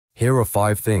Here are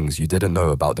 5 things you didn't know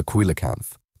about the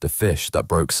coelacanth, the fish that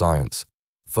broke science.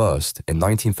 First, in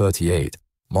 1938,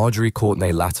 Marjorie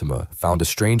Courtney Latimer found a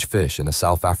strange fish in a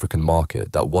South African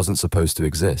market that wasn't supposed to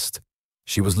exist.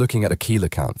 She was looking at a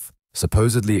coelacanth,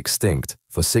 supposedly extinct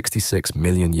for 66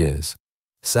 million years.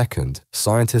 Second,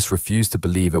 scientists refused to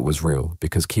believe it was real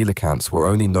because coelacanths were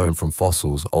only known from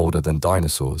fossils older than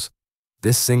dinosaurs.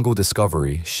 This single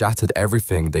discovery shattered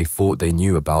everything they thought they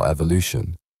knew about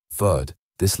evolution. Third,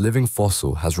 this living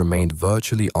fossil has remained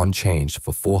virtually unchanged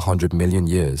for 400 million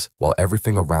years while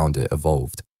everything around it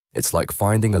evolved. It's like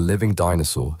finding a living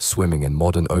dinosaur swimming in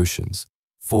modern oceans.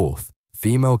 Fourth,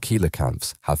 female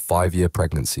coelacanths have 5-year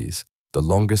pregnancies, the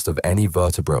longest of any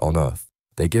vertebrate on Earth.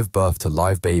 They give birth to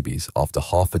live babies after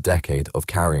half a decade of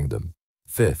carrying them.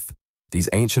 Fifth, these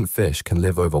ancient fish can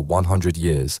live over 100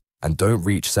 years and don't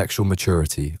reach sexual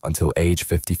maturity until age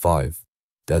 55.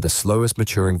 They're the slowest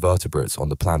maturing vertebrates on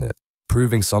the planet,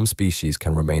 proving some species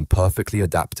can remain perfectly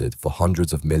adapted for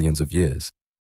hundreds of millions of years.